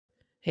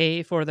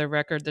Hey, for the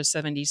record, the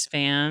 70s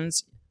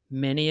fans,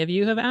 many of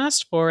you have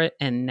asked for it,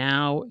 and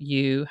now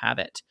you have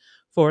it.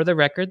 For the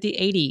record, the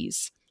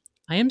 80s.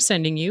 I am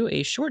sending you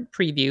a short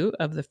preview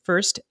of the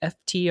first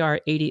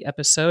FTR 80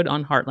 episode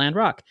on Heartland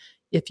Rock.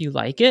 If you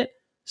like it,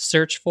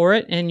 search for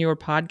it in your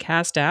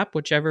podcast app,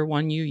 whichever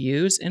one you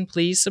use, and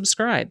please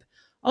subscribe.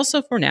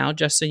 Also, for now,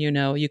 just so you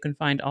know, you can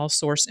find all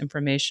source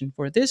information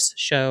for this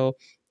show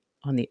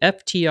on the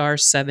FTR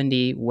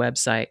 70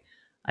 website.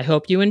 I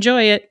hope you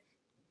enjoy it.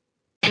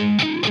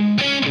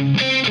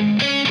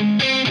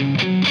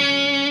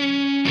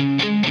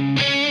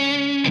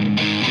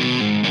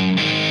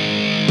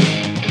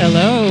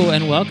 Hello,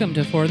 and welcome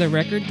to For the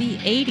Record, the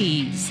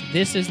 80s.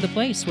 This is the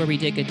place where we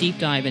take a deep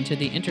dive into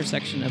the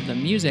intersection of the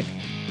music,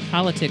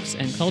 politics,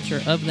 and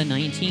culture of the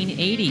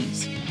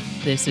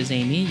 1980s. This is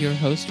Amy, your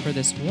host for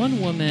this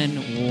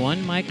one-woman,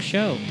 one-mic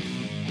show.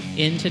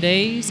 In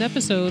today's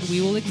episode, we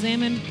will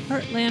examine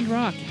Heartland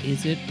Rock.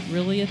 Is it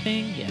really a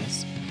thing?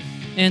 Yes.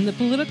 And the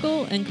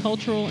political and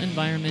cultural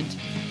environment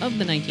of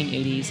the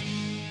 1980s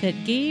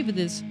that gave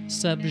this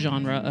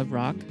subgenre of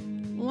rock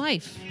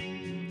life.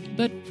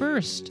 But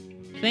first,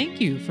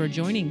 thank you for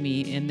joining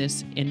me in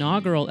this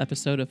inaugural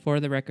episode of For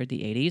the Record,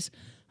 the 80s.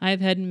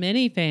 I've had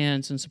many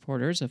fans and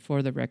supporters of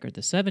For the Record,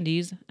 the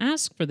 70s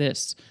ask for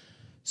this.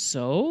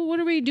 So,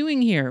 what are we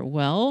doing here?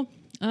 Well,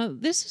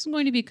 this is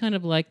going to be kind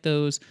of like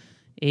those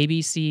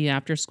ABC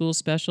after-school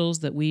specials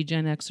that we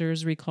Gen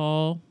Xers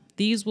recall.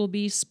 These will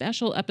be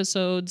special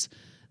episodes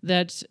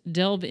that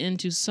delve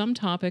into some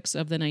topics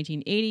of the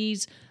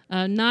 1980s,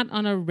 not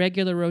on a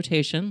regular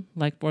rotation,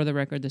 like For the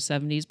Record, the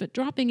 70s, but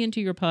dropping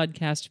into your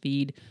podcast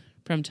feed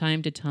from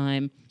time to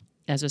time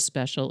as a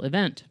special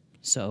event.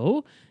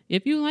 So,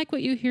 if you like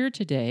what you hear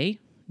today,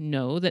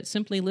 know that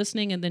simply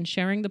listening and then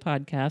sharing the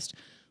podcast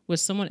with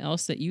someone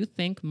else that you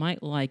think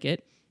might like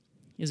it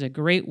is a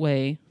great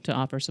way to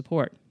offer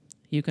support.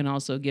 You can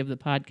also give the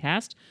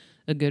podcast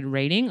a good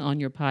rating on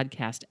your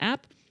podcast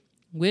app,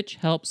 which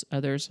helps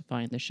others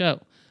find the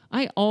show.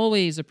 I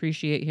always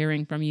appreciate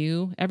hearing from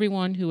you,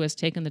 everyone who has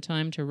taken the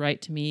time to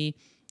write to me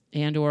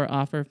and or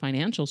offer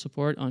financial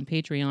support on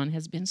Patreon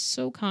has been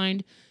so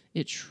kind.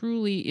 It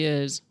truly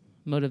is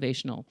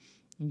motivational.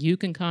 You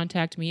can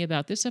contact me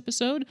about this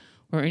episode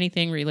or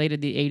anything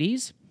related to the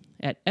 80s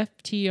at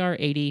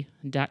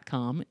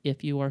ftr80.com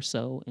if you are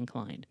so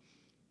inclined.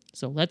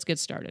 So let's get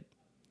started.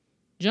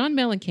 John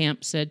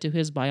Mellencamp said to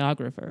his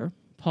biographer,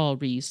 Paul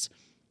Reese,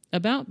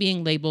 about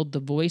being labeled the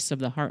voice of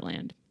the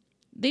Heartland.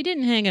 They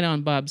didn't hang it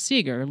on Bob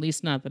Seger, at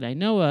least not that I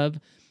know of,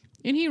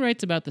 and he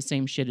writes about the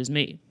same shit as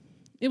me.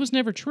 It was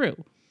never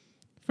true.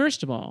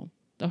 First of all,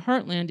 the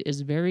Heartland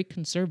is very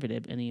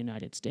conservative in the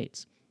United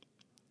States.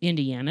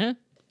 Indiana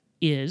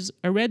is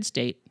a red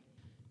state,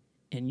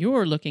 and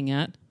you're looking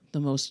at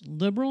the most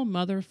liberal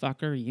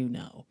motherfucker you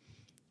know.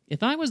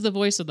 If I was the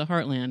voice of the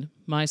Heartland,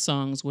 my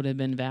songs would have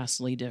been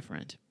vastly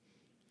different.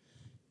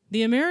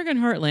 The American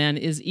Heartland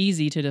is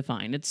easy to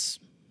define. It's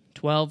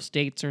 12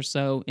 states or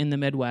so in the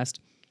Midwest.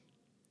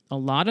 A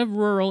lot of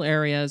rural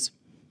areas,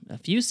 a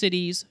few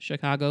cities,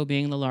 Chicago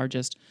being the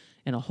largest,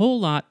 and a whole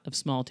lot of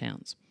small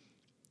towns.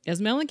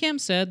 As Mellencamp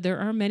said, there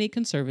are many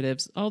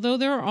conservatives, although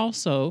there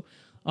also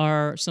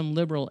are some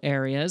liberal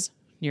areas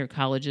near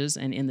colleges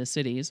and in the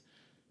cities.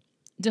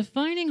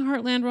 Defining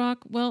Heartland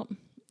Rock, well,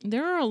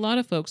 there are a lot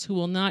of folks who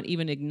will not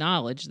even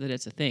acknowledge that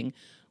it's a thing,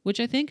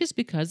 which I think is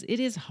because it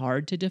is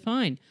hard to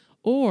define,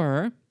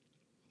 or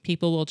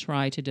people will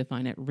try to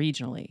define it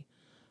regionally.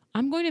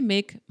 I'm going to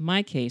make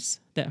my case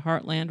that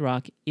Heartland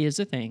Rock is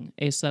a thing,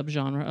 a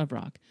subgenre of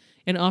rock,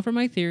 and offer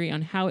my theory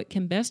on how it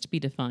can best be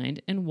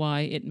defined and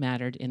why it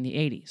mattered in the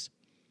 80s.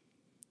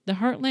 The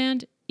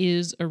Heartland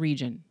is a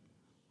region.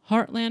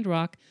 Heartland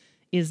Rock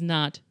is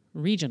not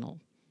regional.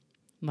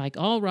 Like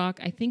all rock,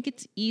 I think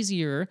it's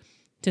easier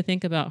to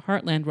think about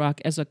Heartland Rock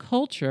as a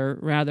culture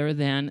rather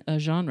than a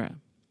genre.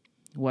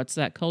 What's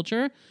that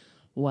culture?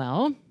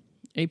 Well,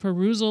 a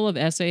perusal of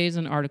essays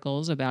and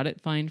articles about it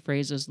find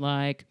phrases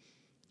like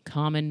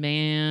common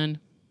man,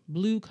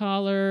 blue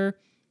collar,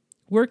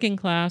 working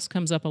class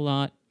comes up a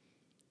lot.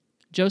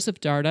 Joseph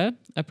Darda,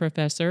 a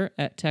professor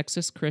at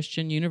Texas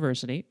Christian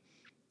University,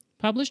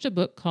 published a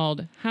book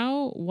called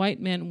How White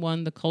Men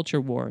Won the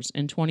Culture Wars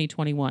in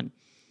 2021.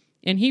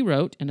 And he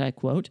wrote, and I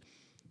quote,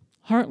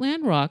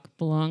 Heartland Rock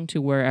belonged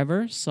to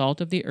wherever salt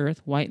of the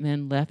earth white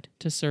men left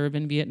to serve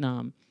in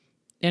Vietnam,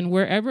 and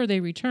wherever they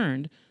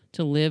returned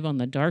to live on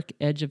the dark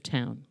edge of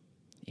town.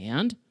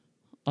 And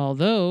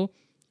although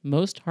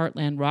most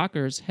Heartland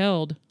rockers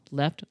held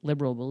left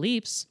liberal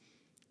beliefs,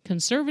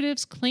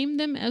 conservatives claimed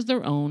them as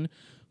their own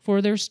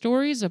for their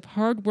stories of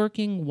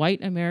hardworking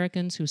white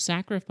Americans who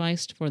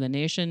sacrificed for the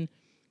nation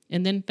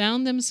and then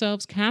found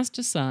themselves cast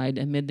aside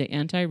amid the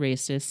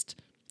anti-racist,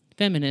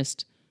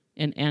 feminist,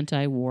 and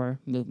anti-war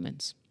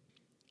movements.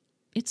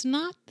 It's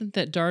not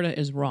that Darda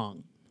is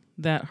wrong,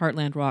 that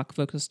Heartland Rock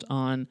focused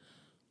on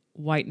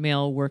white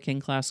male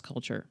working class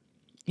culture.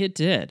 It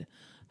did.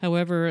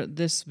 However,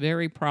 this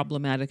very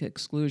problematic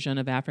exclusion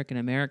of African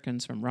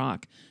Americans from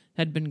rock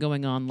had been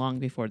going on long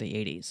before the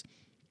 80s.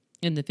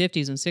 In the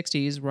 50s and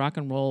 60s, rock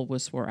and roll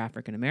was for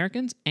African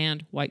Americans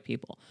and white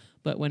people.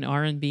 But when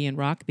R&B and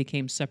rock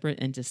became separate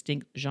and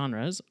distinct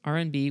genres,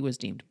 R&B was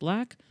deemed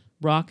black,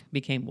 rock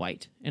became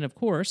white. And of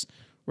course,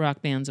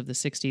 rock bands of the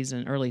 60s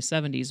and early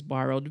 70s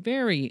borrowed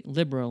very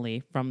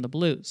liberally from the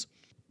blues.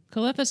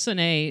 Kalefa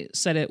Sanneh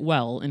said it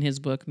well in his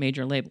book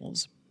Major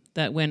Labels,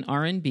 that when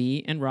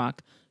R&B and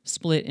rock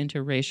split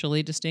into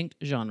racially distinct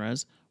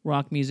genres,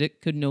 rock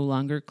music could no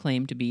longer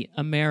claim to be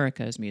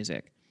America's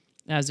music,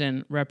 as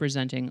in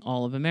representing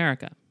all of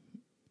America.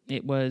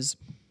 It was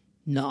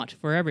not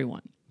for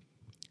everyone.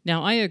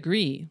 Now, I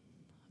agree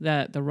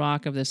that the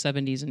rock of the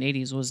 70s and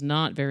 80s was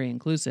not very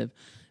inclusive,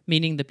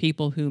 meaning the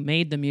people who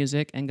made the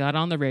music and got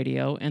on the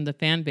radio and the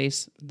fan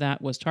base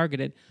that was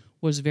targeted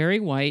was very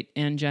white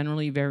and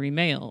generally very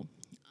male.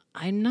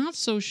 I'm not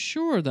so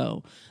sure,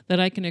 though, that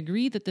I can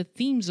agree that the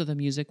themes of the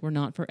music were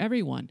not for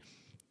everyone.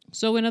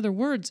 So, in other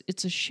words,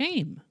 it's a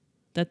shame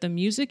that the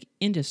music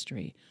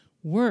industry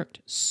worked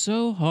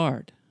so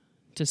hard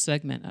to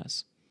segment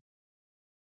us.